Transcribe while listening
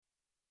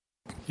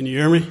Can you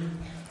hear me?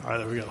 All right,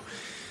 there we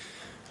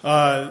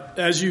go.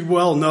 As you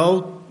well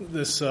know,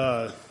 this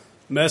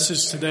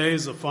message today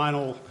is the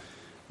final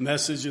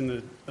message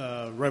in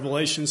the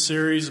Revelation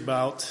series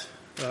about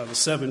the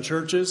seven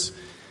churches.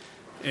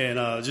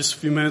 And just a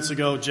few minutes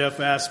ago, Jeff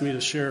asked me to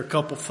share a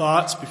couple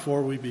thoughts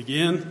before we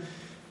begin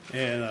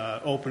and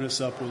open us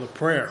up with a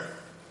prayer.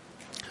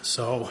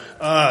 So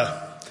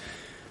I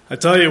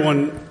tell you,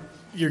 when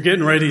you're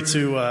getting ready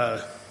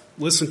to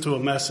listen to a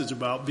message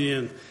about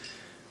being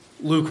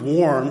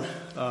lukewarm,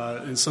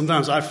 and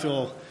sometimes I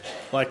feel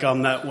like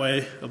I'm that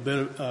way, a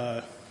bit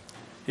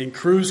in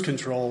cruise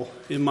control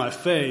in my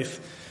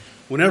faith.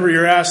 Whenever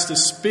you're asked to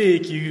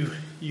speak, you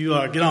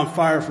get on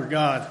fire for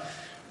God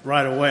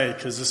right away,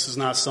 because this is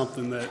not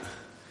something that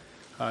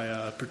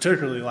I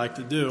particularly like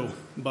to do.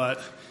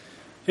 But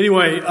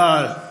anyway,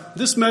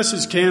 this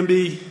message can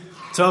be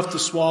tough to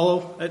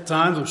swallow at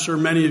times. I'm sure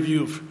many of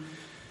you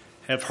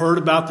have heard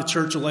about the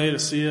Church of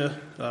Laodicea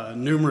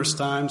numerous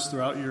times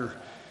throughout your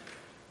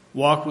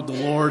walk with the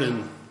Lord,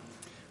 and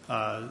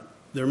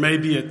there may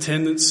be a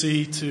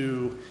tendency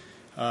to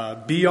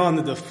be on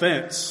the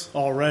defense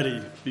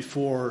already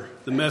before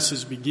the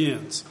message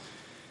begins.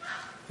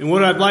 And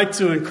what I'd like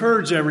to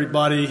encourage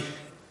everybody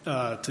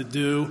to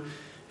do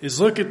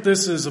is look at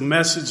this as a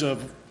message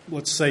of,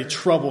 let's say,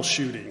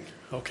 troubleshooting,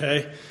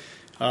 okay?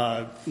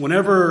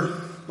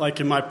 Whenever, like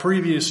in my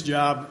previous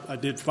job, I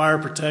did fire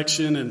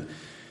protection and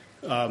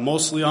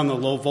mostly on the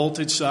low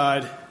voltage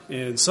side,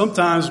 and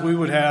sometimes we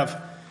would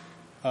have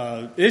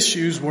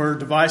issues where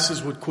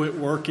devices would quit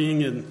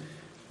working and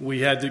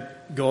we had to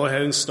go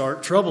ahead and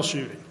start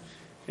troubleshooting.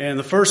 And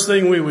the first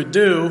thing we would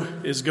do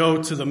is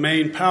go to the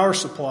main power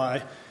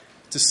supply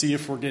to see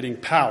if we're getting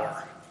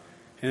power.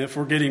 And if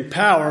we're getting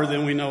power,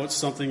 then we know it's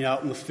something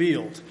out in the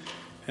field.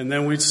 And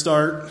then we'd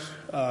start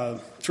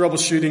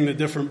troubleshooting the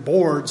different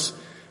boards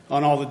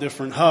on all the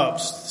different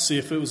hubs to see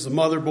if it was the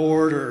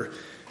motherboard or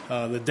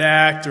the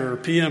DACT or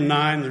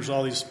PM9. There's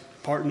all these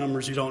part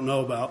numbers you don't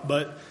know about.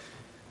 But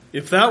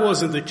if that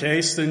wasn't the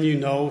case, then you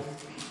know,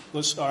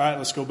 let's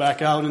go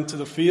back out into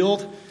the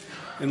field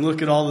and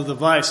look at all the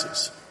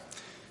devices.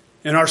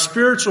 In our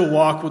spiritual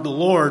walk with the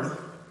Lord,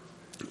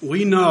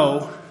 we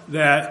know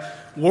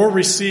that we're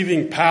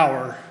receiving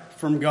power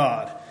from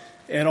God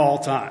at all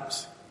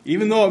times.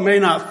 Even though it may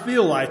not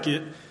feel like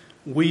it,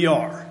 we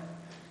are.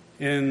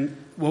 And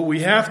what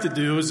we have to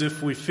do is,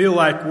 if we feel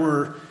like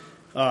we're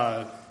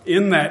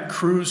in that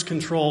cruise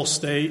control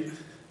state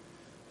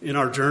in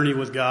our journey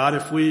with God,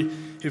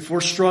 if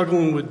we're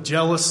struggling with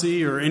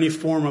jealousy or any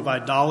form of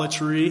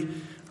idolatry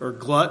or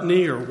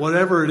gluttony or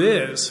whatever it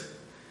is,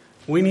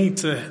 we need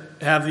to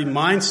have the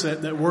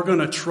mindset that we're going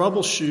to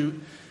troubleshoot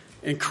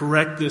and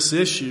correct this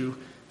issue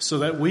so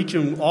that we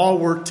can all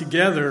work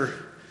together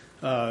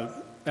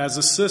as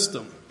a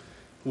system.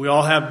 We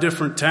all have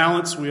different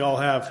talents. We all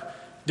have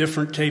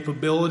different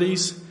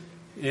capabilities.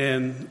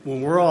 And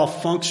when we're all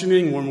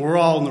functioning, when we're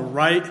all in the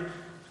right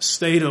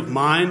state of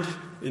mind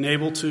and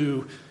able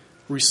to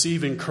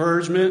receive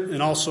encouragement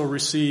and also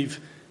receive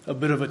a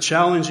bit of a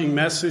challenging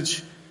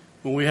message,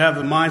 when we have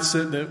the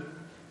mindset that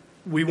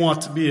we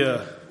want to be a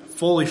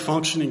fully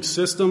functioning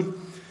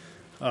system,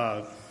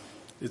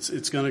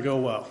 it's going to go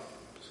well.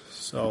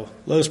 So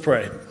let us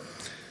pray.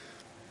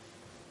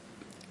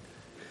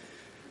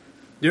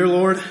 Dear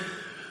Lord,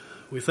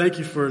 we thank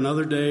you for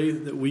another day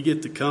that we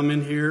get to come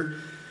in here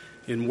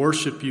and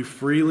worship you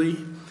freely.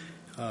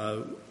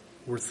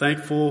 We're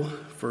thankful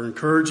for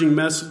encouraging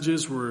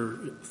messages. We're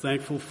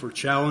thankful for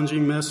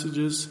challenging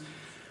messages.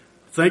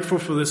 Thankful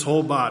for this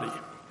whole body.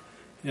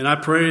 And I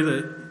pray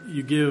that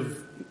you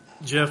give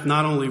Jeff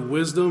not only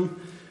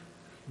wisdom,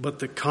 but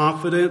the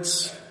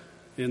confidence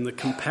and the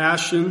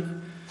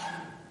compassion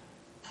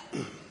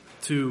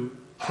to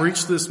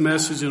preach this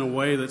message in a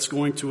way that's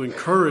going to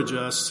encourage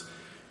us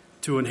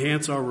to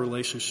enhance our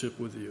relationship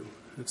with you.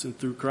 It's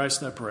through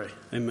Christ I pray.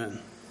 Amen.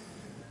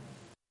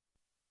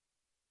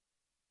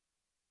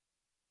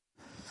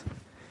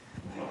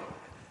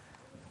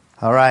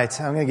 All right,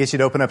 I'm going to get you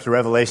to open up to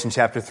Revelation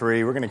chapter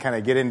 3. We're going to kind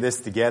of get into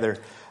this together.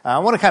 I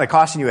want to kind of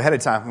caution you ahead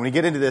of time. When we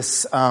get into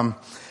this,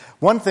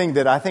 one thing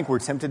that I think we're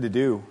tempted to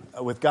do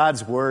with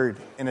God's Word,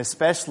 and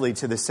especially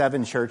to the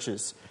seven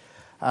churches,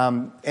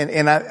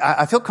 and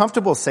I feel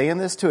comfortable saying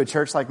this to a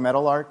church like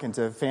Meadowlark and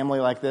to a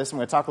family like this. I'm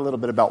going to talk a little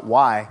bit about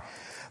why.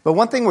 But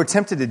one thing we're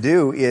tempted to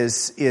do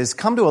is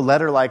come to a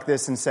letter like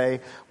this and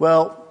say,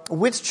 well,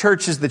 which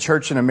church is the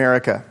church in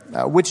America?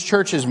 Which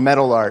church is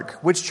Meadowlark?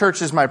 Which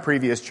church is my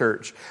previous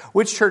church?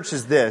 Which church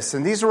is this?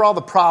 And these are all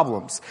the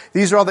problems.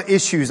 These are all the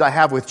issues I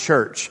have with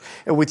church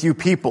and with you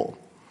people.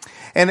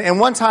 And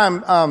one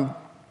time,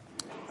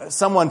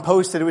 someone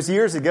posted, it was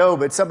years ago,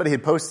 but somebody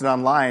had posted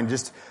online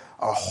just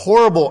a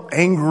horrible,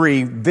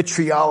 angry,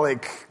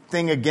 vitriolic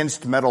thing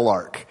against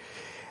Meadowlark.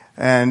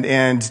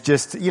 And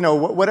just,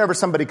 whatever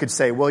somebody could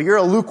say. Well, you're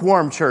a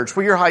lukewarm church.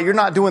 Well, you're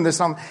not doing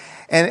this.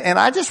 And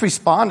I just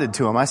responded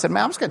to him. I said,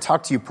 man, I'm just going to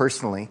talk to you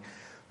personally.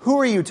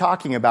 Who are you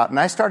talking about? And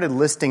I started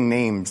listing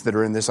names that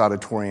are in this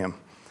auditorium.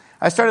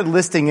 I started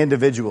listing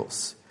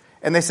individuals.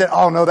 And they said,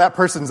 oh no, that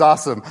person's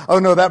awesome. Oh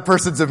no, that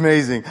person's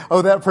amazing.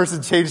 Oh, that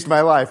person changed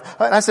my life.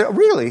 And I said,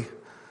 really?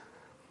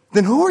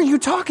 Then who are you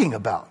talking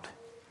about?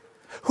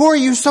 Who are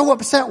you so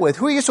upset with?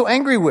 Who are you so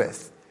angry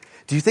with?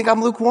 Do you think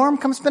I'm lukewarm?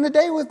 Come spend a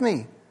day with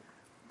me.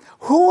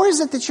 Who is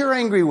it that you're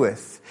angry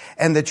with?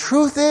 And the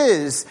truth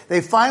is,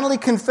 they finally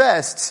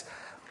confessed,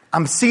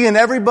 I'm seeing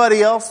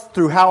everybody else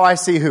through how I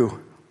see who?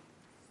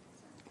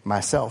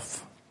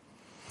 Myself.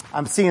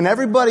 I'm seeing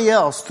everybody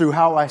else through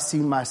how I see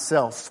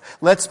myself.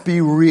 Let's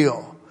be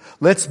real.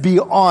 Let's be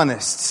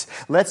honest.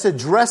 Let's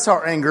address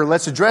our anger.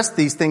 Let's address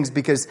these things,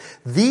 because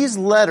these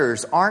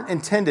letters aren't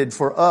intended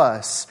for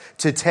us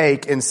to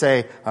take and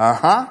say,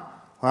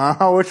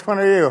 which one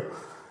are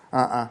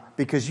you?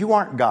 Because you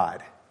aren't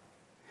God.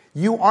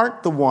 You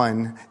aren't the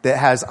one that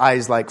has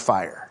eyes like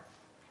fire.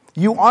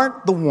 You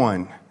aren't the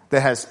one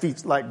that has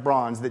feet like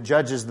bronze, that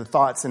judges the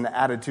thoughts and the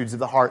attitudes of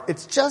the heart.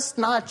 It's just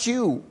not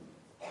you.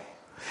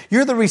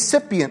 You're the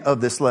recipient of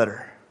this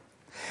letter.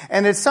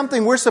 And it's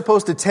something we're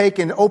supposed to take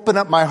and open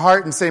up my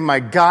heart and say, my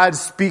God,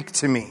 speak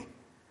to me.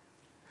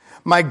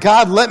 My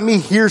God, let me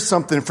hear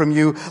something from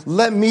you.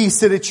 Let me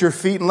sit at your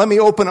feet and let me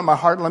open up my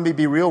heart and let me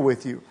be real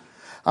with you.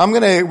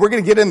 We're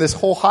going to get in this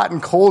whole hot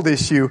and cold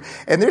issue,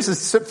 and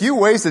there's a few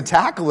ways to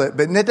tackle it,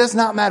 but it does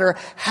not matter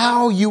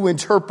how you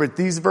interpret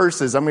these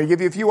verses. I'm going to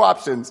give you a few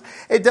options.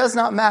 It does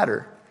not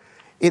matter.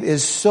 It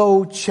is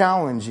so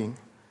challenging.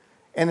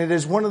 And it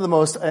is one of the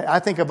most, I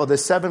think about the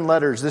 7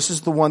 letters, this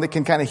is the one that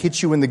can kind of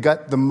hit you in the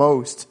gut the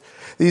most.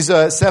 These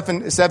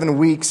 7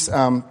 weeks,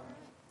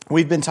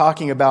 we've been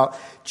talking about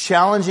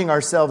challenging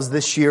ourselves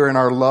this year in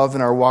our love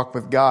and our walk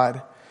with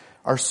God,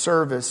 our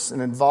service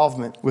and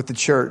involvement with the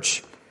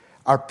church,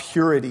 our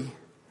purity,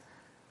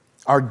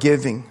 our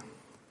giving.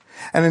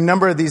 And a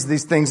number of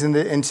these things,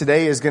 and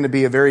today is going to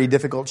be a very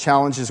difficult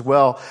challenge as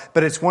well.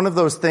 But it's one of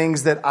those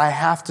things that I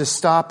have to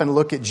stop and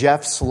look at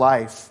Jeff's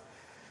life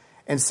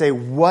and say,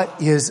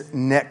 what is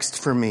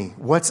next for me?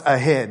 What's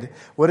ahead?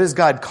 What is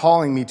God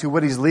calling me to?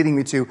 What He's leading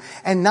me to?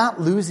 And not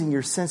losing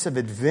your sense of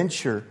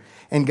adventure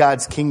in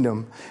God's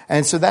kingdom.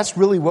 And so that's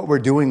really what we're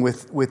doing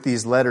with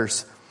these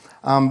letters.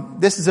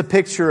 This is a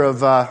picture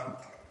of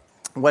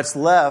what's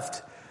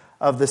left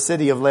of the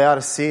city of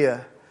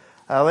Laodicea.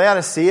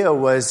 Laodicea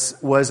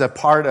was a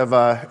part of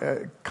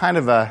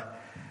a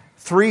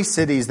 3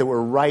 cities that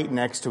were right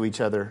next to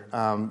each other.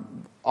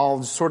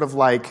 All sort of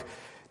like,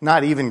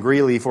 not even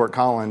Greeley, Fort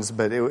Collins,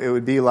 but it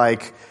would be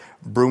like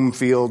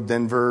Broomfield,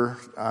 Denver,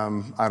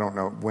 I don't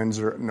know,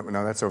 Windsor,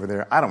 no, that's over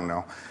there, I don't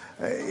know.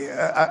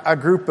 A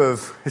group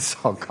of, it's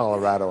all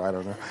Colorado, I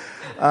don't know.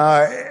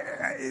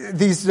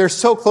 They're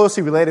so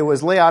closely related. It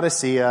was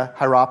Laodicea,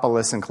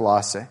 Hierapolis, and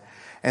Colossae.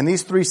 And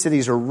these 3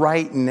 cities are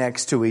right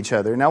next to each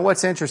other. Now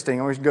what's interesting,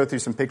 and we're going to go through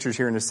some pictures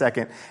here in a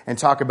second and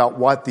talk about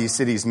what these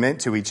cities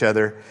meant to each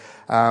other.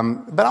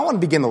 But I want to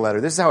begin the letter.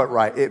 This is how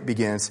it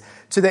begins.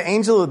 To the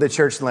angel of the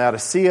church in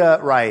Laodicea,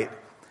 write,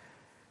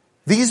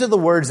 these are the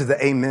words of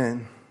the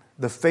Amen,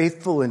 the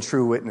faithful and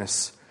true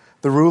witness,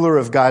 the ruler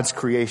of God's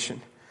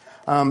creation.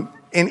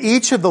 In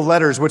each of the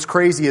letters, what's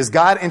crazy is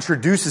God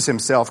introduces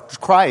Himself,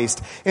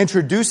 Christ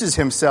introduces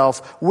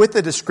Himself with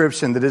a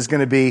description that is going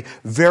to be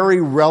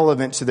very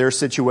relevant to their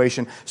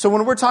situation. So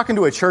when we're talking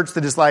to a church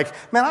that is like,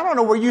 man, I don't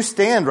know where you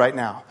stand right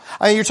now.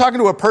 I mean, you're talking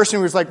to a person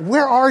who's like,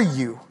 where are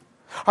you?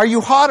 Are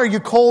you hot? Are you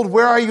cold?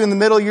 Where are you in the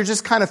middle? You're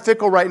just kind of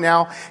fickle right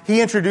now.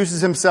 He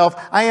introduces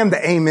Himself. I am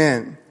the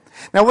Amen.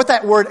 Now what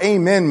that word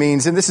Amen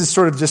means, and this is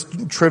sort of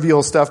just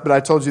trivial stuff, but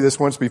I told you this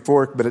once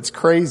before, but it's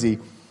crazy.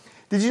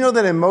 Did you know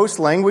that in most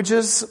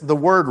languages, the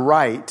word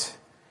right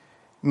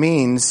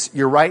means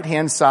your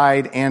right-hand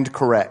side and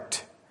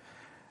correct?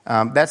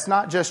 That's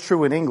not just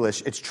true in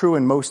English. It's true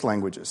in most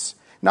languages.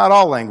 Not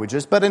all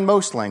languages, but in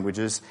most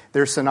languages,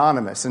 they're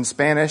synonymous. In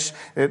Spanish,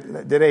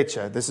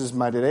 derecha. This is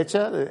my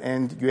derecha,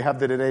 and you have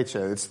the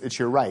derecha. It's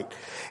your right.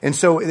 And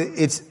so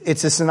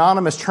it's a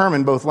synonymous term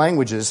in both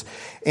languages.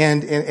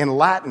 And in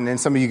Latin, and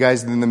some of you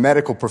guys in the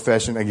medical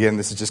profession, again,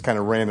 this is just kind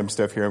of random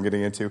stuff here I'm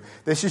getting into.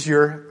 There's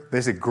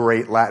a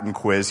great Latin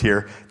quiz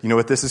here. You know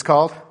what this is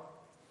called?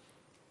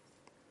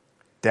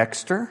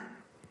 Dexter.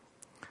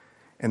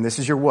 And this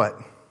is your what?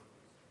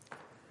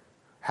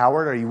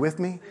 Howard, are you with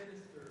me?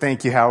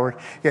 Thank you, Howard.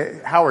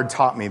 Yeah, Howard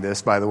taught me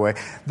this, by the way.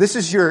 This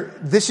is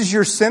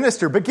your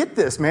sinister, but get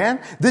this, man.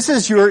 This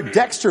is your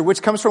dexter,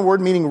 which comes from a word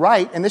meaning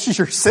right, and this is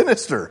your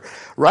sinister,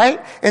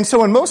 right? And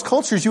so in most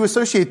cultures, you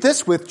associate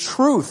this with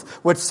truth,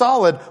 what's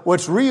solid,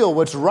 what's real,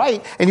 what's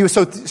right, and you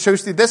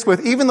associate this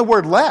with even the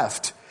word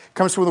left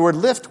comes from the word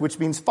lift, which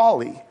means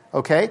folly.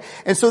 Okay?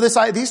 And so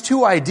these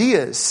 2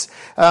 ideas,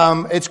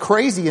 it's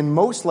crazy in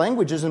most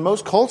languages, in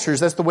most cultures,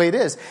 that's the way it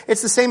is.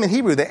 It's the same in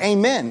Hebrew, the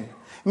Amen.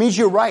 It means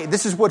you're right.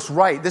 This is what's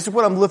right. This is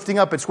what I'm lifting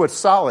up. It's what's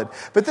solid.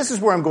 But this is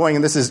where I'm going,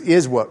 and this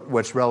is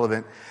what's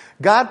relevant.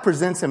 God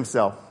presents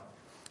Himself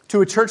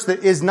to a church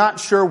that is not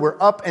sure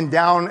where up and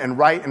down and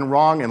right and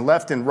wrong and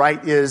left and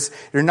right is.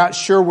 They're not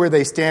sure where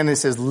they stand, and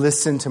says,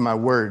 listen to my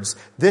words.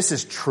 This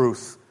is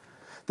truth.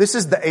 This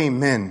is the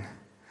Amen.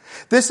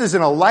 This is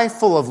in a life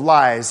full of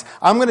lies.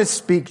 I'm going to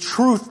speak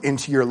truth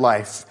into your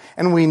life.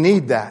 And we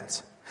need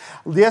that.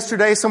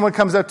 Yesterday, someone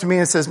comes up to me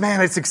and says,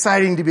 man, it's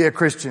exciting to be a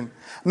Christian.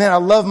 Man, I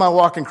love my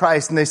walk in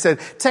Christ. And they said,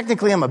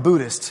 technically I'm a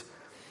Buddhist,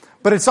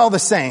 but it's all the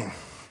same.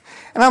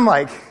 And I'm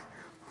like,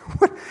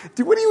 what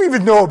do you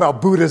even know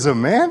about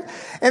Buddhism, man?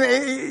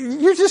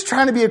 And you're just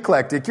trying to be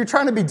eclectic. You're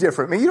trying to be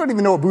different. Man, you don't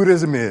even know what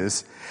Buddhism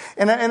is.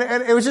 And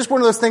it was just one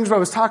of those things where I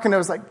was talking, I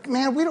was like,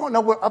 man, we don't know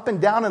what up and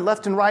down and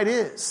left and right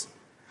is.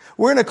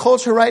 We're in a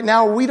culture right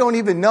now where we don't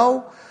even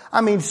know. I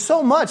mean,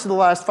 so much in the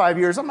last 5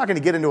 years. I'm not going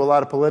to get into a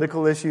lot of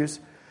political issues.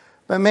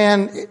 But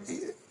man,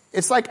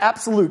 it's like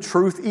absolute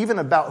truth, even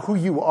about who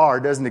you are,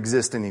 doesn't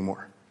exist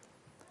anymore.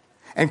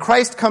 And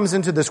Christ comes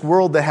into this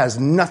world that has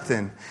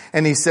nothing.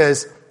 And he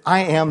says,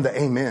 I am the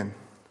Amen.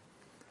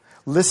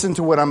 Listen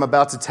to what I'm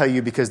about to tell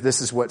you, because this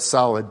is what's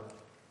solid.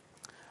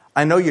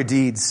 I know your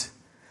deeds,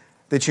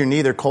 that you're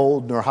neither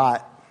cold nor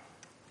hot.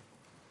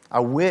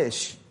 I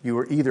wish you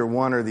were either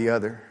one or the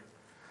other.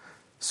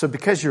 So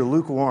because you're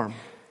lukewarm,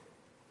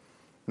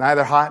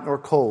 neither hot nor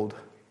cold,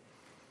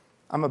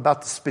 I'm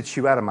about to spit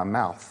you out of my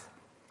mouth.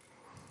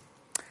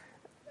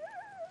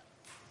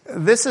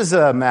 This is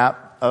a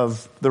map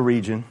of the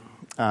region.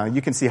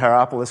 You can see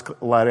Hierapolis,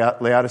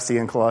 Laodicea,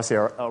 and Colossae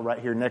are right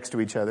here next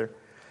to each other.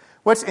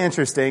 What's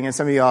interesting, and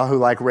some of y'all who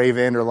like Ray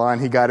Vander Laan,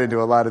 he got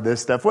into a lot of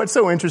this stuff. What's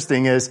so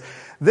interesting is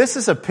this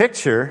is a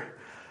picture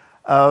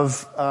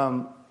of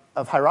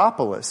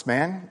Hierapolis,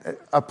 man.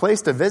 A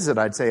place to visit,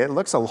 I'd say. It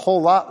looks a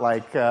whole lot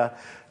like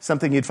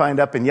something you'd find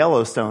up in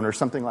Yellowstone or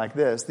something like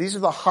this. These are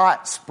the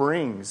hot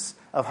springs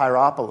of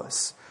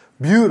Hierapolis.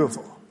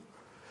 Beautiful.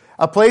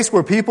 A place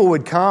where people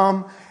would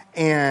come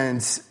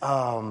and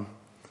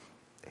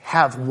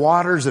have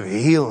waters of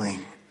healing.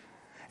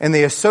 And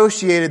they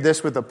associated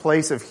this with a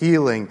place of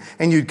healing.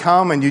 And you'd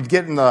come and you'd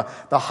get in the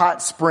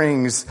hot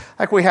springs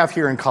like we have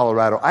here in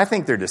Colorado. I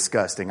think they're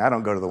disgusting. I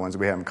don't go to the ones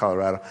we have in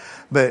Colorado.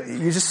 But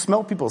you just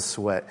smell people's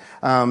sweat.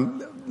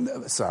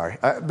 Sorry.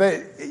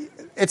 But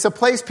it's a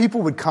place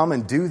people would come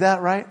and do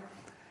that, right?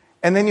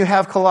 And then you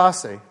have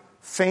Colossae,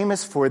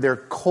 famous for their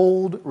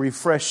cold,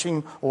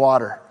 refreshing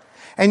water.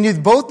 And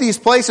you've both these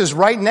places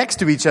right next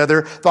to each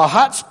other, the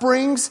hot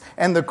springs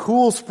and the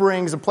cool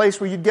springs, a place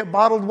where you'd get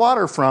bottled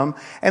water from.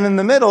 And in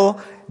the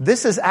middle,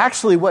 this is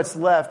actually what's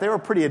left. They were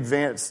pretty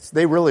advanced.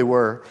 They really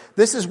were.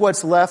 This is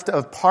what's left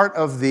of part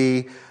of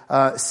the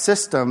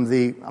system,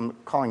 I'm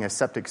calling it a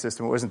septic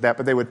system. It wasn't that,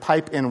 but they would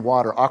pipe in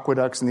water,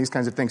 aqueducts and these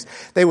kinds of things.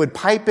 They would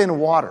pipe in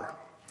water.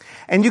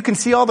 And you can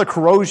see all the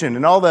corrosion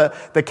and all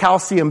the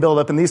calcium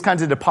buildup and these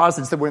kinds of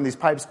deposits that were in these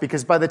pipes,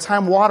 because by the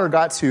time water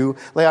got to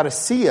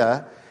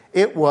Laodicea,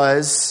 it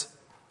was,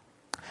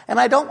 and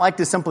I don't like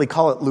to simply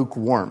call it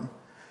lukewarm,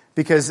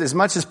 because as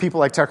much as people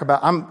like to talk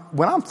about,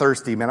 when I'm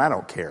thirsty, man, I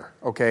don't care,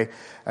 okay?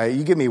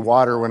 You give me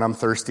water when I'm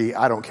thirsty,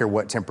 I don't care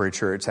what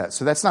temperature it's at.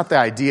 So that's not the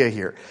idea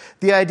here.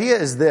 The idea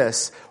is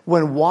this: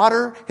 when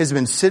water has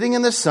been sitting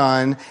in the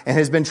sun and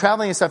has been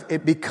traveling and stuff,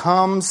 it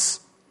becomes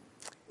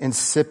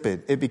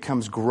insipid. It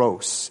becomes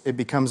gross. It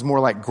becomes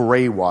more like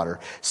gray water.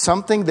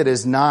 Something that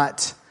is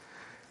not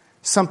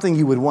something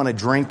you would want to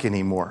drink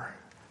anymore.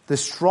 The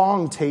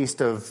strong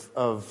taste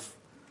of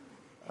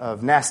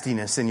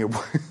nastiness in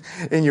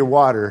your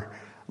water,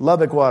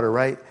 Lubbock water,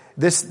 right?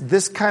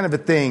 This kind of a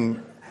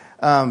thing,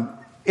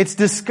 it's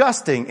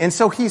disgusting. And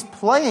so he's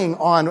playing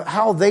on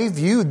how they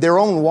viewed their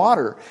own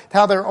water,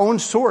 how their own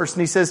source.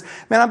 And he says,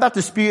 man, I'm about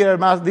to spew out of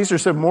my mouth. These are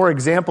some more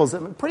examples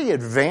of a pretty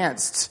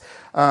advanced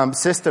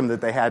system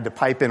that they had to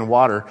pipe in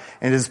water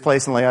into this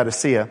place in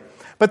Laodicea.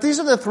 But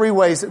these are the three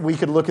ways that we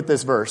could look at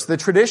this verse. The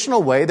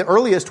traditional way, the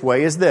earliest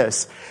way, is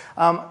this.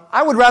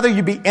 I would rather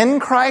you be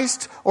in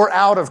Christ or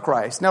out of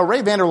Christ. Now,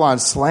 Ray Vander Laan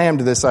slammed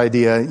this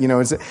idea,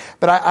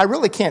 but I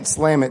really can't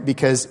slam it,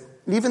 because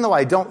even though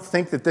I don't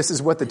think that this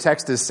is what the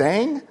text is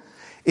saying,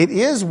 it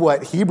is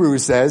what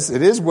Hebrews says.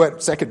 It is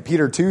what 2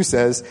 Peter 2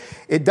 says.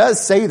 It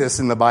does say this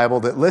in the Bible,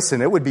 that, listen,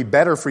 it would be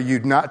better for you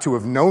not to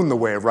have known the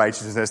way of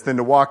righteousness than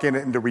to walk in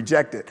it and to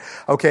reject it.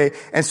 Okay?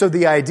 And so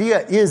the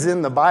idea is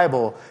in the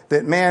Bible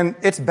that, man,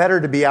 it's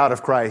better to be out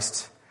of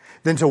Christ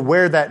than to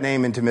wear that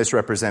name and to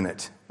misrepresent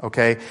it.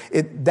 Okay?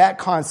 That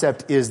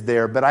concept is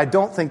there, but I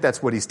don't think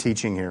that's what he's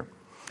teaching here.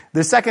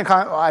 The second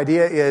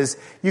idea is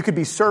you could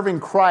be serving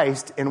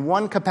Christ in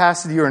one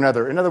capacity or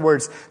another. In other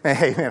words,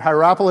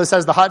 Hierapolis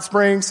has the hot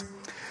springs.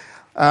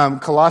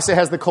 Colossae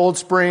has the cold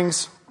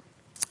springs.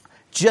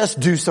 Just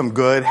do some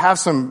good.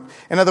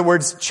 In other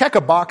words, check a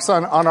box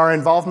on our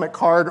involvement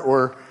card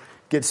or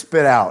get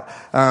spit out.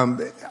 I'm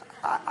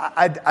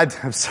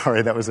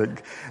sorry, that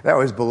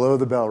was below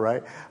the bell,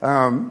 right?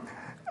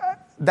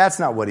 That's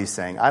not what he's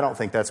saying. I don't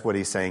think that's what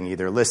he's saying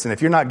either. Listen,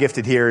 if you're not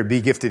gifted here,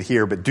 be gifted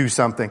here, but do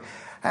something.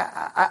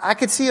 I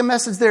could see a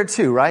message there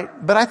too, right?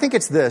 But I think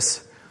it's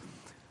this.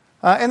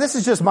 And this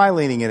is just my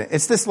leaning in it.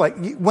 It's this,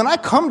 like, when I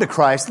come to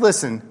Christ,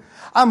 listen,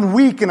 I'm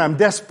weak and I'm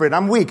desperate.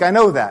 I'm weak. I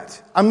know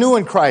that. I'm new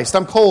in Christ.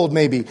 I'm cold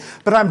maybe,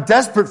 but I'm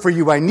desperate for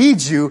you. I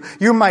need you.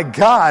 You're my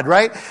God,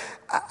 right?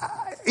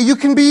 You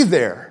can be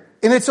there,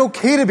 and it's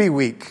okay to be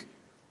weak.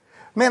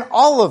 Man,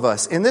 all of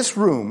us in this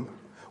room,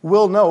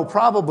 we'll know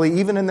probably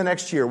even in the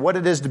next year what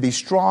it is to be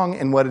strong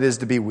and what it is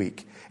to be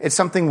weak. It's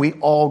something we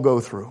all go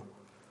through.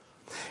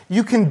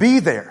 You can be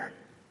there.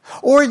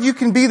 Or you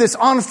can be this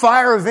on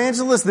fire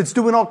evangelist that's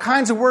doing all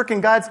kinds of work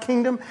in God's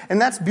kingdom, and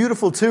that's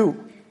beautiful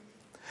too.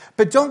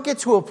 But don't get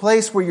to a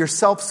place where you're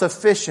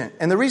self-sufficient.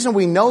 And the reason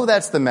we know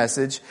that's the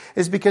message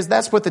is because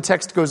that's what the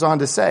text goes on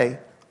to say.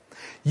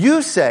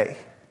 You say,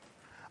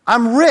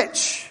 I'm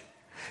rich.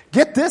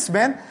 Get this,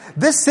 man.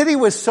 This city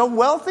was so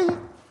wealthy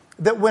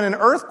that when an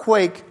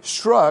earthquake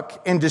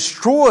struck and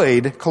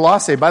destroyed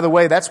Colossae, by the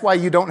way, that's why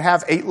you don't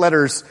have 8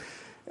 letters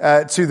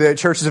to the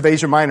churches of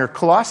Asia Minor.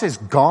 Colossae is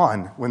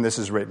gone when this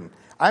is written.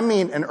 I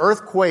mean an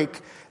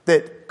earthquake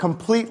that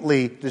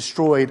completely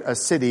destroyed a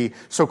city.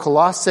 So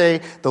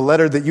Colossae, the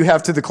letter that you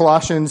have to the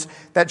Colossians,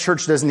 that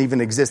church doesn't even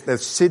exist. The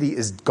city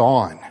is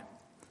gone.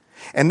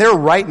 And they're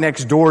right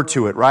next door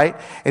to it, right?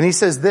 And he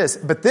says this,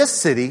 but this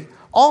city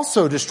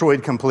also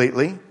destroyed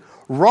completely.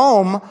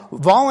 Rome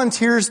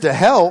volunteers to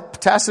help.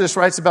 Tacitus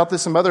writes about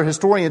this, some other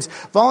historians,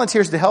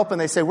 volunteers to help, and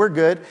they say, we're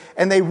good.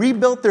 And they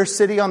rebuilt their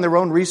city on their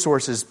own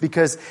resources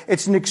because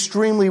it's an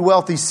extremely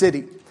wealthy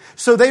city.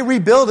 So they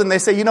rebuild and they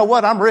say, you know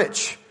what, I'm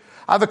rich.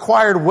 I've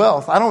acquired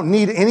wealth. I don't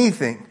need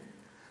anything.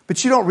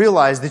 But you don't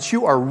realize that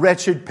you are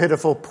wretched,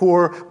 pitiful,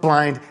 poor,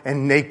 blind,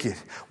 and naked.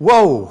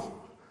 Whoa.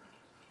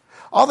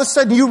 All of a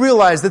sudden you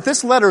realize that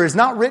this letter is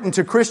not written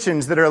to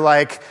Christians that are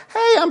like,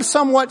 hey, I'm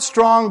somewhat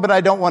strong, but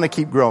I don't want to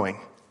keep growing.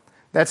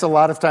 That's a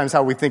lot of times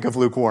how we think of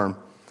lukewarm.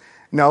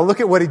 Now look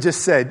at what he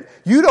just said.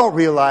 You don't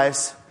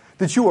realize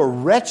that you are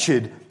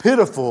wretched,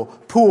 pitiful,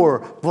 poor,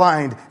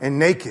 blind, and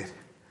naked.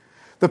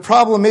 The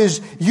problem is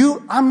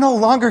I'm no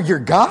longer your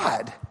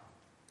God.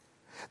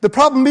 The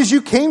problem is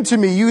you came to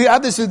me. You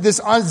had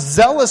this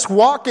zealous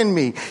walk in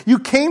me. You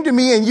came to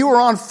me and you were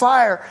on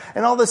fire.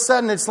 And all of a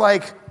sudden it's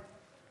like,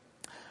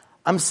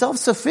 I'm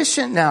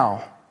self-sufficient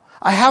now.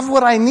 I have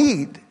what I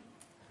need.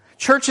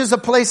 Church is a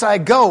place I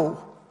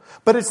go.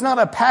 But it's not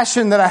a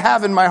passion that I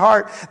have in my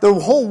heart. The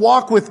whole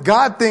walk with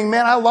God thing,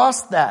 man, I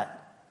lost that.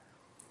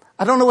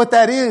 I don't know what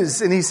that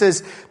is. And he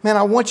says, man,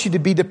 I want you to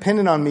be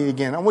dependent on me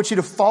again. I want you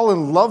to fall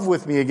in love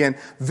with me again.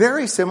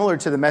 Very similar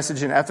to the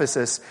message in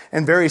Ephesus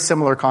and very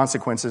similar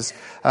consequences.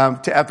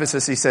 To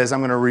Ephesus, he says,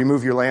 I'm going to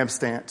remove your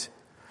lampstand.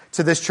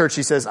 To this church,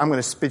 he says, I'm going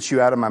to spit you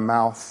out of my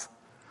mouth.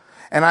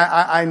 And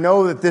I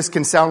know that this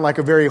can sound like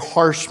a very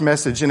harsh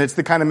message, and it's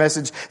the kind of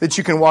message that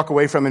you can walk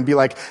away from and be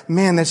like,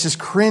 man, that's just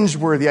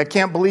cringeworthy. I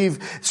can't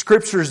believe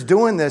Scripture's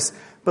doing this.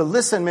 But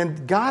listen,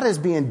 man, God is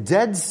being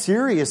dead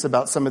serious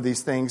about some of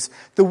these things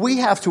that we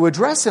have to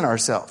address in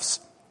ourselves.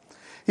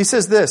 He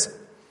says this,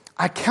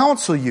 I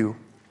counsel you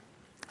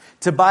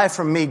to buy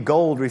from me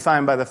gold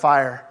refined by the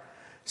fire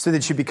so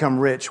that you become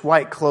rich,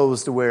 white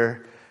clothes to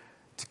wear,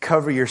 to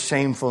cover your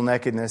shameful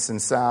nakedness,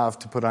 and salve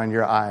to put on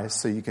your eyes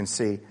so you can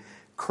see.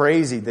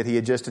 Crazy that he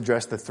had just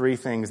addressed the 3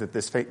 things that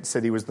this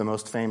city was the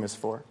most famous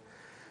for.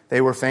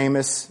 They were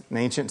famous in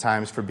ancient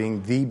times for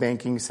being the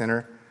banking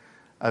center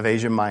of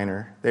Asia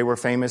Minor. They were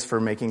famous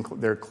for making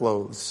their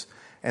clothes,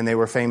 and they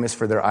were famous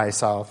for their eye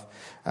salve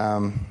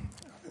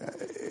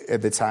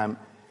at the time.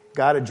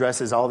 God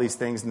addresses all these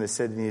things in the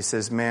city, and he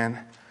says, man,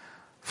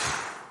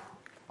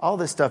 all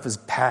this stuff is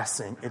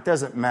passing. It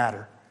doesn't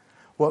matter.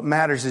 What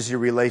matters is your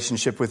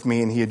relationship with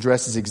me, and he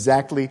addresses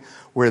exactly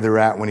where they're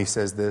at when he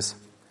says this.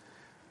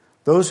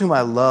 Those whom I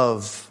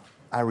love,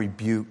 I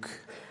rebuke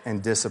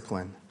and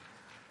discipline.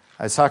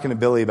 I was talking to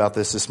Billy about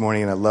this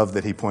morning, and I love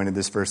that he pointed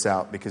this verse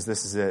out because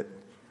this is it.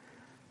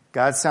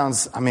 I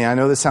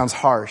know this sounds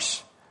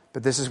harsh,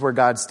 but this is where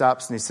God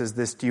stops and he says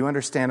this, do you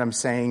understand I'm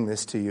saying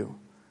this to you?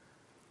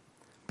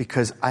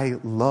 Because I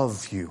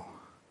love you.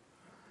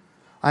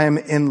 I am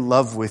in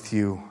love with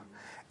you,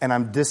 and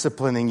I'm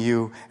disciplining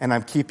you, and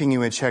I'm keeping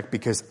you in check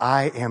because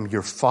I am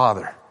your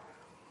Father.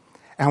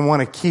 I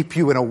want to keep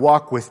you in a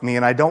walk with me,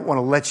 and I don't want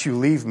to let you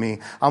leave me.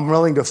 I'm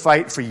willing to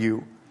fight for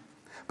you.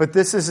 But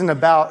this isn't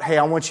about, hey,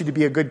 I want you to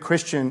be a good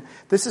Christian.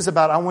 This is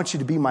about, I want you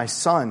to be my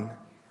son.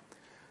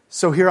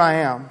 So here I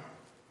am.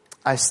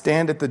 I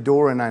stand at the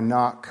door and I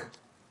knock.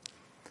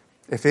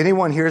 If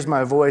anyone hears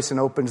my voice and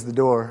opens the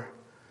door,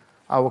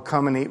 I will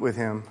come and eat with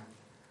him,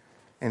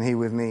 and he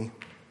with me.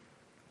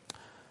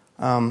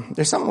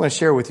 There's something I'm going to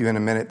share with you in a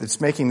minute that's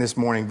making this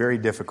morning very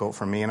difficult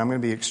for me, and I'm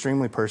going to be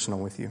extremely personal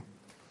with you.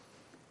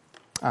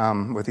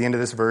 With the end of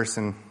this verse,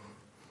 and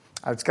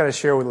I've just got to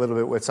share with a little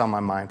bit what's on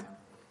my mind.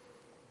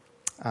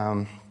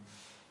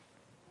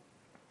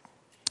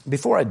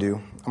 Before I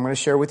do, I'm going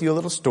to share with you a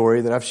little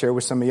story that I've shared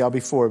with some of y'all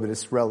before, but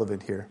it's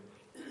relevant here.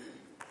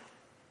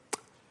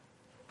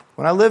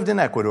 When I lived in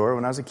Ecuador,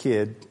 when I was a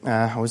kid,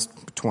 I was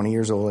 20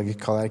 years old, I could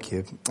call that a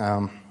kid.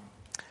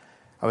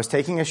 I was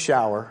taking a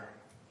shower,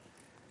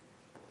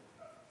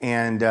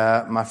 and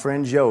my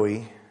friend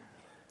Joey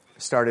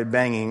started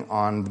banging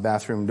on the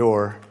bathroom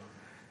door.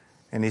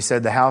 And he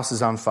said, the house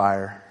is on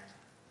fire.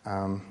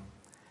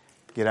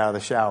 Get out of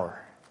the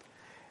shower.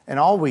 And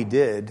all we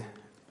did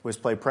was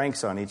play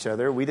pranks on each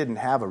other. We didn't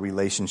have a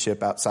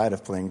relationship outside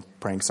of playing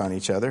pranks on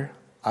each other.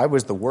 I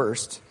was the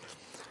worst.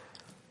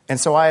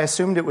 And so I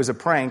assumed it was a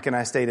prank, and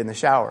I stayed in the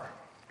shower.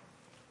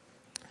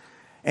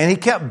 And he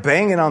kept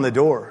banging on the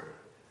door.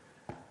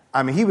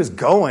 I mean, he was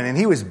going and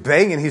he was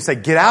banging. He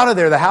said, get out of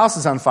there. The house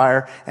is on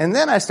fire. And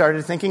then I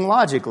started thinking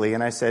logically.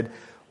 And I said,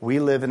 we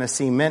live in a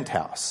cement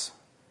house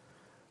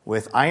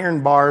with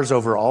iron bars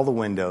over all the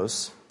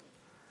windows.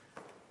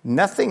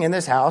 Nothing in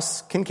this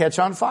house can catch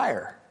on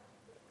fire.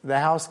 The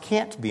house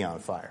can't be on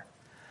fire.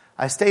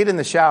 I stayed in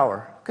the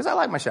shower because I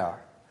like my shower.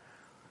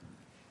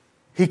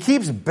 He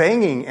keeps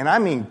banging, and I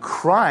mean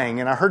crying,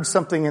 and I heard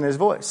something in his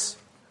voice.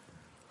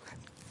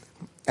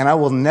 And I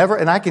will never,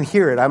 and I can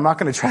hear it. I'm not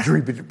going to try to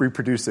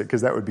reproduce it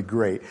because that would be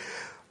great.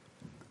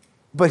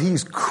 But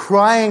he's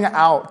crying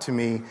out to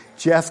me,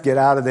 Jeff, get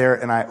out of there.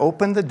 And I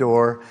opened the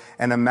door,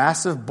 and a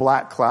massive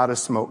black cloud of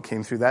smoke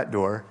came through that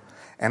door.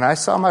 And I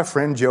saw my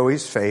friend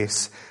Joey's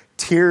face,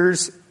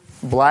 tears,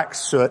 black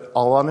soot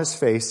all on his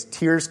face,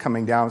 tears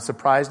coming down,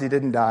 surprised he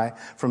didn't die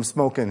from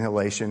smoke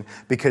inhalation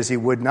because he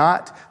would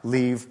not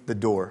leave the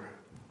door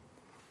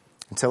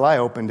until I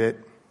opened it,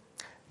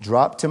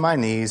 dropped to my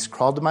knees,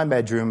 crawled to my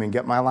bedroom and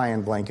get my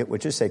lion blanket,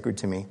 which is sacred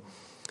to me.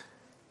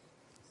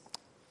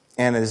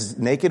 And his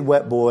naked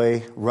wet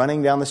boy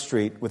running down the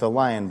street with a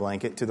lion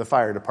blanket to the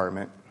fire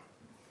department,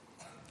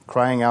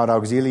 crying out,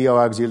 auxilio,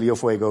 auxilio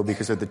fuego,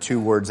 because of the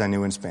two words I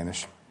knew in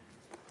Spanish.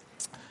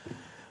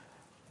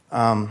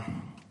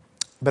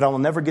 But I will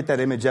never get that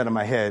image out of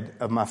my head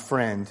of my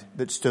friend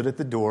that stood at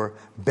the door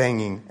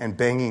banging and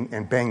banging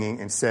and banging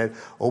and said,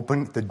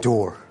 open the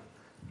door.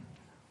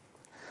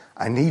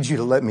 I need you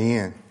to let me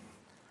in.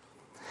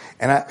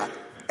 And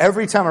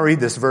every time I read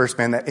this verse,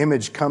 man, that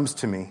image comes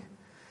to me.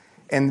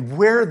 And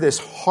where this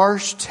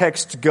harsh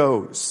text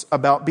goes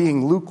about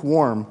being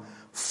lukewarm,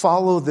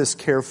 follow this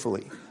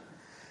carefully.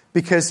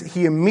 Because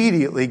he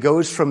immediately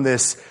goes from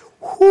this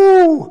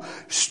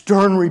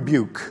stern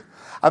rebuke.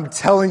 I'm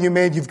telling you,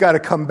 man, you've got to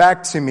come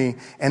back to me.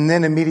 And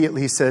then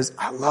immediately he says,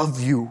 I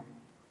love you.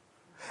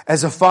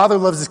 As a father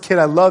loves his kid,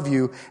 I love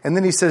you. And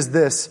then he says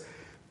this,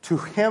 to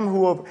him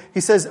who,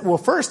 he says, well,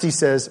 first he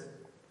says,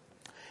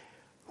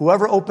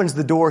 whoever opens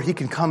the door, he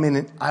can come in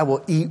and I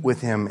will eat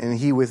with him and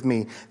he with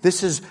me.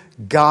 This is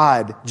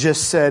God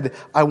just said,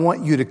 I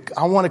want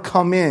to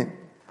come in.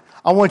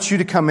 I want you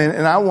to come in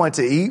and I want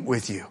to eat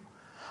with you.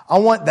 I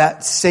want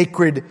that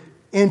sacred,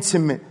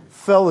 intimate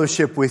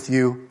fellowship with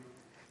you.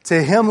 To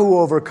him who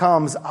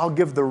overcomes, I'll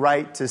give the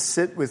right to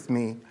sit with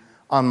me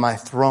on my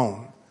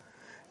throne,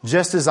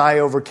 just as I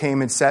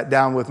overcame and sat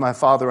down with my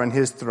Father on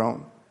his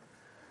throne.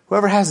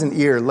 Whoever has an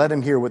ear, let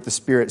him hear what the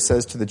Spirit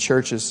says to the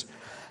churches.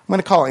 I'm going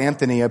to call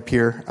Anthony up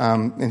here,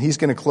 and he's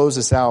going to close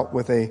us out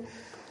with a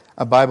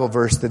Bible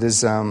verse that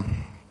is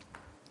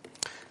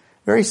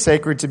very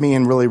sacred to me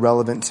and really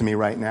relevant to me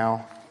right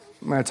now.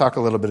 I'm going to talk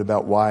a little bit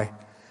about why.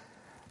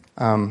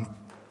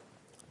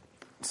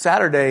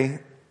 Saturday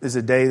is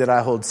a day that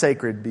I hold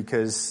sacred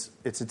because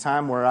it's a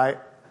time where I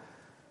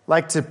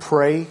like to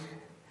pray,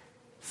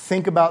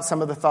 think about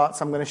some of the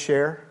thoughts I'm going to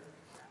share.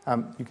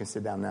 You can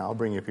sit down now. I'll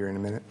bring you up here in a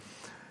minute.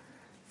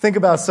 Think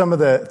about some of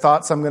the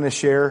thoughts I'm going to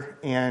share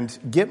and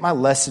get my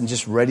lesson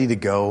just ready to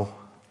go.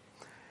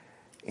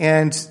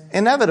 And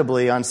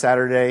inevitably on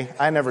Saturday,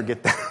 I never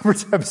get that. Every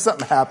time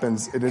something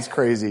happens, it is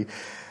crazy.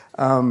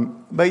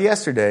 But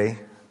yesterday,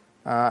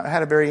 I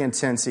had a very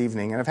intense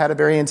evening, and I've had a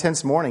very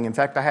intense morning. In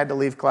fact, I had to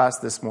leave class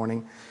this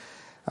morning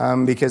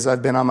because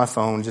I've been on my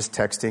phone just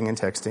texting and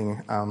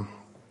texting.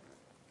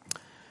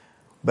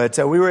 But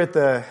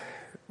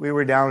we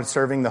were down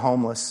serving the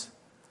homeless,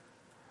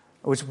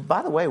 which,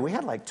 by the way, we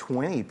had like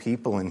 20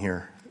 people in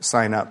here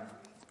sign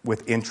up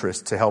with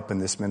interest to help in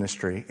this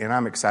ministry, and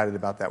I'm excited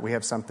about that. We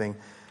have something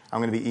I'm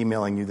going to be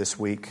emailing you this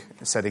week,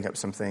 setting up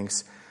some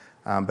things,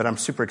 but I'm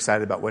super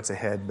excited about what's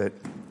ahead. But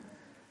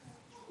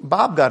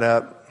Bob got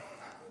up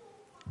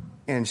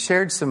and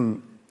shared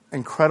some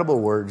incredible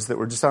words that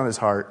were just on his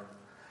heart.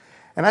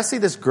 And I see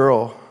this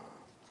girl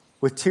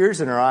with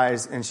tears in her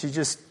eyes, and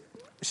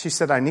she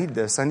said, I need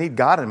this. I need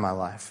God in my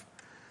life.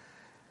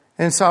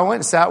 And so I went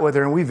and sat with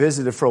her, and we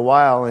visited for a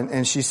while,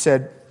 and she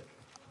said,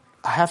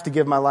 I have to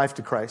give my life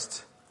to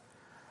Christ.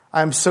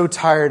 I'm so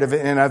tired of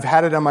it, and I've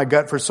had it on my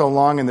gut for so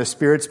long, and the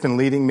Spirit's been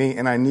leading me,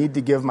 and I need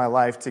to give my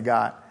life to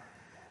God.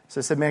 So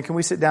I said, man, can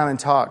we sit down and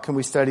talk? Can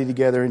we study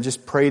together and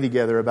just pray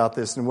together about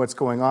this and what's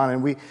going on?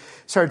 And we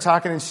started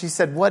talking, and she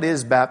said, what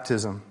is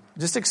baptism?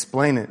 Just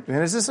explain it.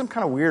 Man, is this some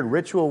kind of weird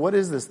ritual? What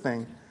is this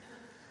thing?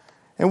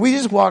 And we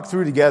just walked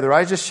through together.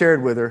 I just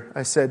shared with her.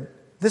 I said,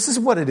 this is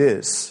what it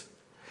is.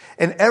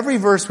 And every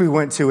verse we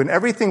went to and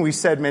everything we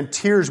said, man,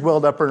 tears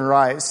welled up in her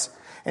eyes.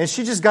 And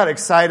she just got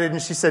excited,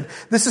 and she said,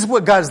 this is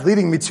what God's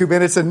leading me to,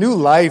 man. It's a new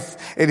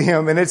life in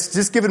him, and it's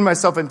just giving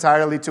myself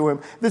entirely to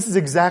him. This is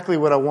exactly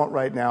what I want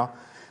right now.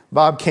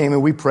 Bob came,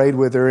 and we prayed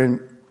with her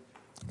and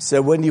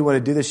said, when do you want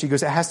to do this? She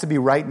goes, it has to be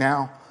right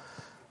now.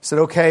 I said,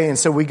 okay. And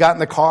so we got in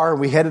the car,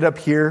 and we headed up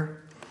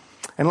here.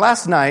 And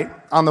last night,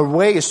 on the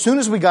way, as soon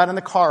as we got in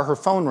the car, her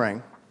phone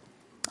rang.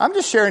 I'm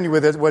just sharing you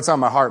with what's on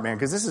my heart, man,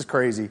 because this is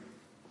crazy.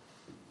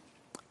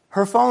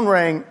 Her phone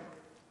rang,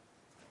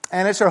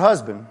 and it's her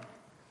husband.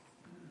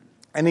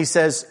 And he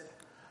says,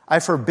 I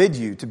forbid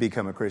you to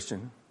become a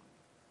Christian.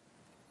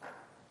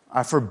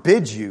 I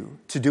forbid you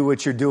to do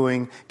what you're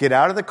doing. Get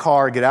out of the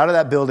car, get out of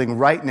that building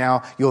right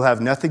now. You'll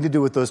have nothing to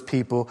do with those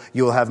people.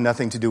 You'll have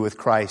nothing to do with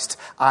Christ.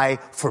 I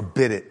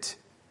forbid it.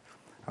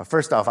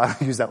 First off, I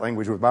don't use that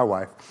language with my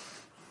wife.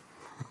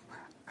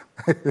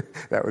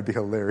 That would be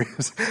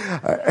hilarious.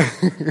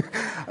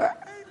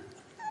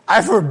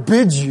 I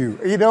forbid you,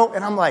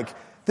 and I'm like,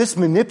 this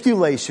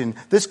manipulation,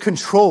 this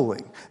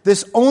controlling,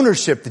 this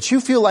ownership that you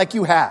feel like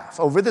you have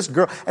over this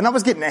girl. And I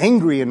was getting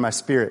angry in my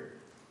spirit.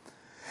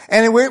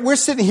 And we're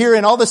sitting here,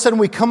 and all of a sudden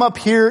we come up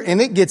here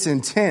and it gets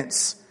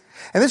intense.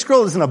 And this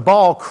girl is in a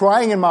ball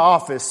crying in my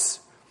office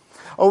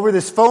over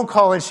this phone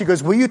call, and she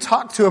goes, will you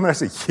talk to him? And I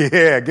said,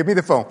 yeah, give me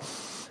the phone.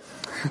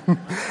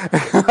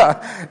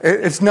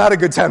 It's not a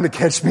good time to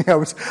catch me. I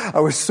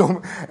was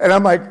so, and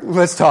I'm like,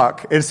 let's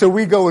talk. And so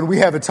we go and we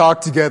have a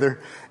talk together,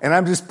 and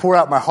I'm just pour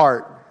out my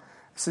heart.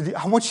 I said,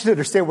 I want you to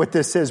understand what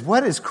this is.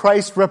 What does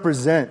Christ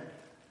represent?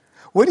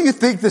 What do you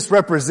think this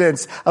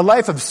represents? A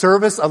life of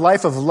service, a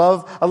life of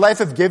love, a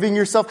life of giving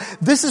yourself.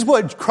 This is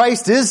what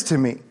Christ is to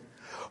me.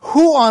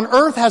 Who on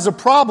earth has a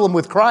problem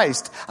with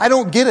Christ? I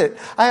don't get it.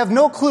 I have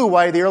no clue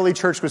why the early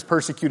church was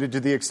persecuted to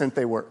the extent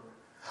they were.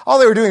 All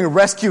they were doing was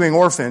rescuing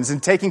orphans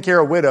and taking care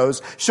of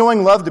widows,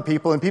 showing love to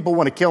people, and people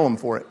want to kill them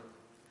for it.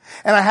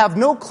 And I have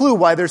no clue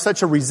why there's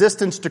such a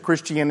resistance to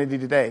Christianity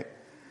today.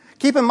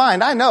 Keep in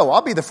mind,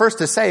 I'll be the first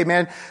to say,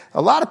 man,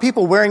 a lot of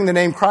people wearing the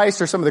name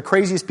Christ are some of the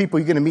craziest people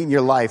you're going to meet in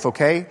your life,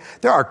 okay?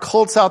 There are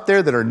cults out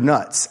there that are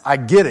nuts. I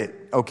get it,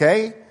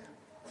 okay?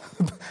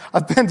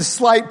 I've been the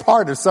slight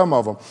part of some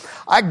of them.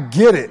 I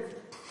get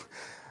it.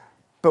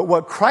 But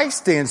what Christ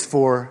stands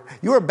for,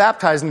 you are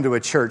baptized into a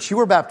church. You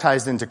were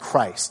baptized into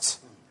Christ.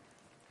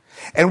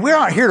 And we're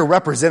not here to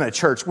represent a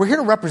church. We're here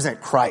to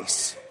represent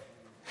Christ.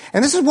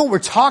 And this is what we're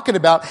talking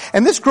about.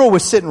 And this girl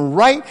was sitting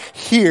right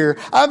here.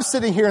 I'm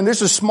sitting here, and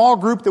there's a small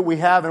group that we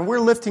have, and we're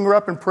lifting her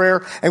up in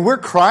prayer, and we're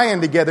crying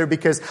together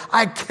because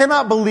I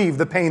cannot believe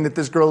the pain that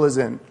this girl is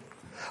in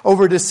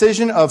over a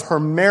decision of her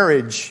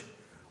marriage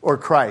or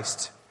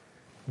Christ.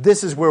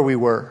 This is where we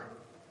were.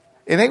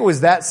 And it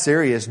was that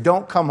serious.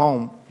 Don't come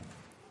home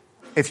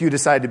if you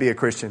decide to be a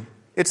Christian.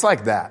 It's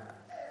like that.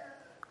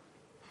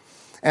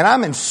 And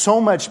I'm in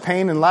so much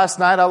pain. And last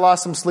night I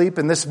lost some sleep.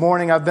 And this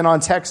morning I've been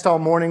on text all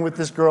morning with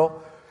this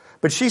girl.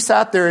 But she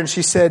sat there and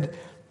she said,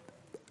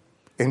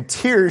 in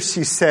tears,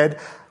 she said,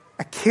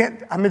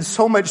 I'm in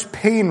so much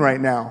pain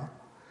right now.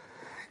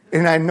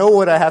 And I know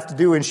what I have to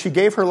do. And she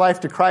gave her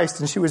life to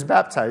Christ, and she was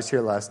baptized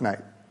here last night.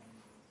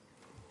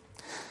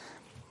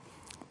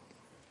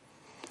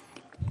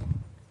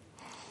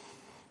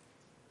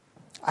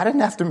 I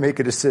didn't have to make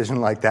a decision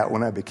like that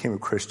when I became a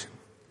Christian.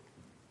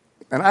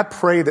 And I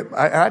pray that,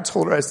 I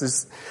told her, I said,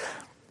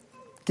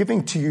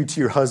 giving to you to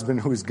your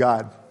husband who is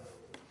God.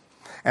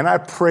 And I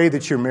pray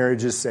that your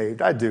marriage is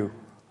saved. I do.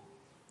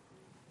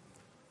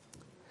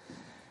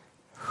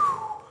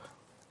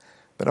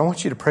 But I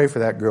want you to pray for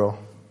that girl.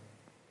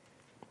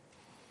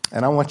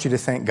 And I want you to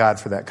thank God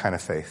for that kind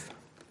of faith.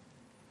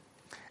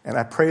 And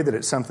I pray that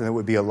it's something that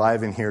would be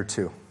alive in here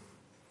too.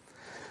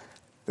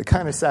 The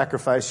kind of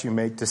sacrifice you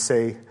make to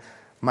say,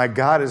 my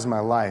God is my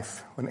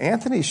life. When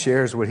Anthony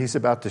shares what he's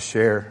about to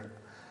share,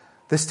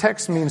 this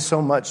text means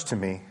so much to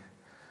me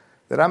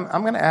that I'm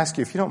going to ask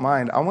you, if you don't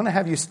mind, I want to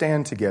have you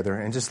stand together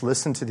and just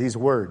listen to these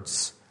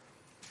words.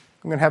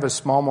 I'm going to have a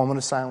small moment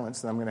of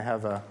silence, and I'm going to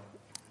have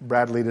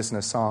Brad lead us in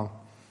a song.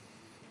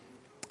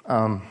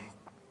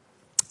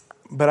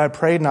 But I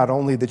pray not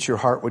only that your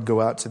heart would go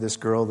out to this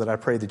girl, that I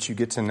pray that you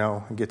get to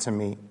know and get to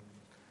meet.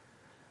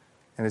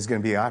 And it's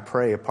going to be, I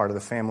pray, a part of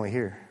the family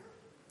here.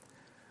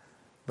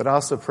 But I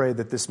also pray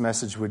that this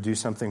message would do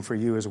something for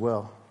you as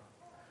well.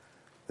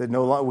 That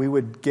we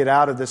would get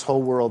out of this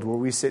whole world where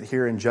we sit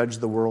here and judge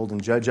the world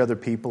and judge other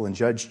people and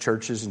judge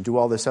churches and do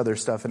all this other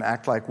stuff and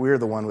act like we're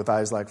the one with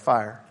eyes like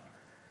fire.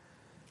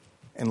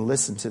 And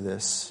listen to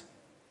this.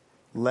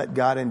 Let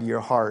God into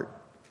your heart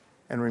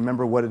and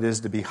remember what it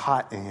is to be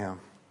hot in Him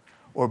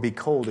or be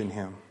cold in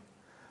Him,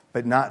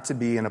 but not to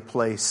be in a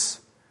place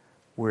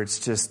where it's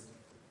just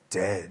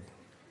dead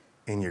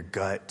in your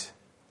gut.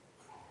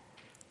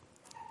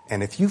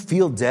 And if you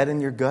feel dead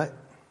in your gut,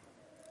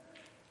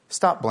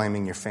 stop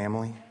blaming your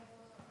family.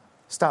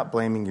 Stop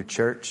blaming your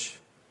church.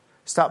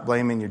 Stop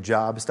blaming your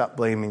job. Stop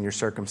blaming your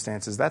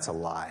circumstances. That's a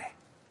lie.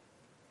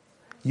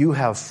 You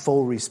have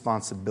full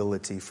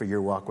responsibility for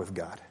your walk with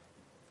God.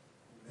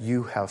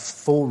 You have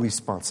full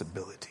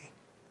responsibility.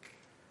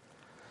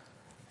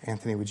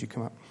 Anthony, would you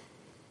come up?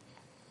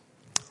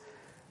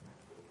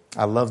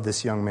 I love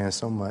this young man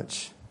so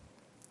much.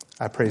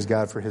 I praise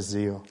God for his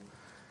zeal.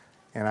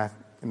 And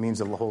it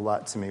means a whole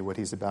lot to me what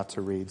he's about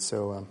to read.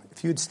 So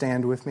if you'd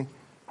stand with me.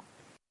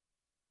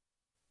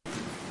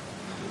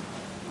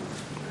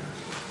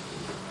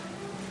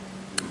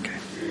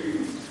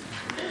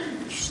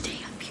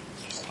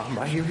 I'm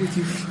right here with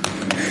you.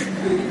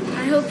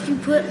 I hope you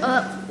put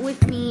up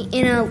with me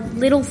in a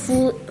little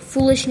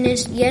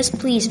foolishness. Yes,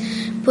 please,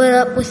 put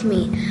up with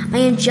me. I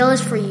am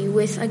jealous for you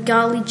with a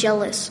godly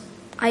jealous.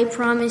 I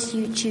promise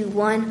you to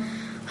one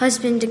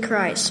husband to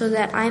Christ, so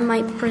that I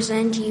might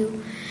present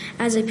you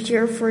as a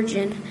pure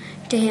virgin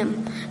to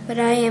him. But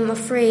I am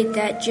afraid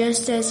that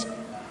just as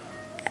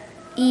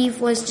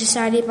Eve was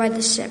decided by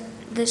the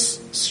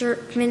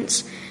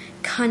serpent's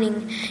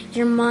cunning,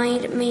 your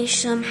mind may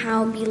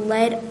somehow be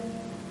led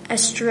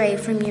astray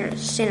from your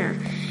sinner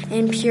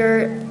and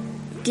pure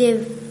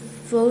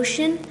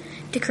devotion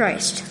to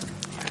Christ.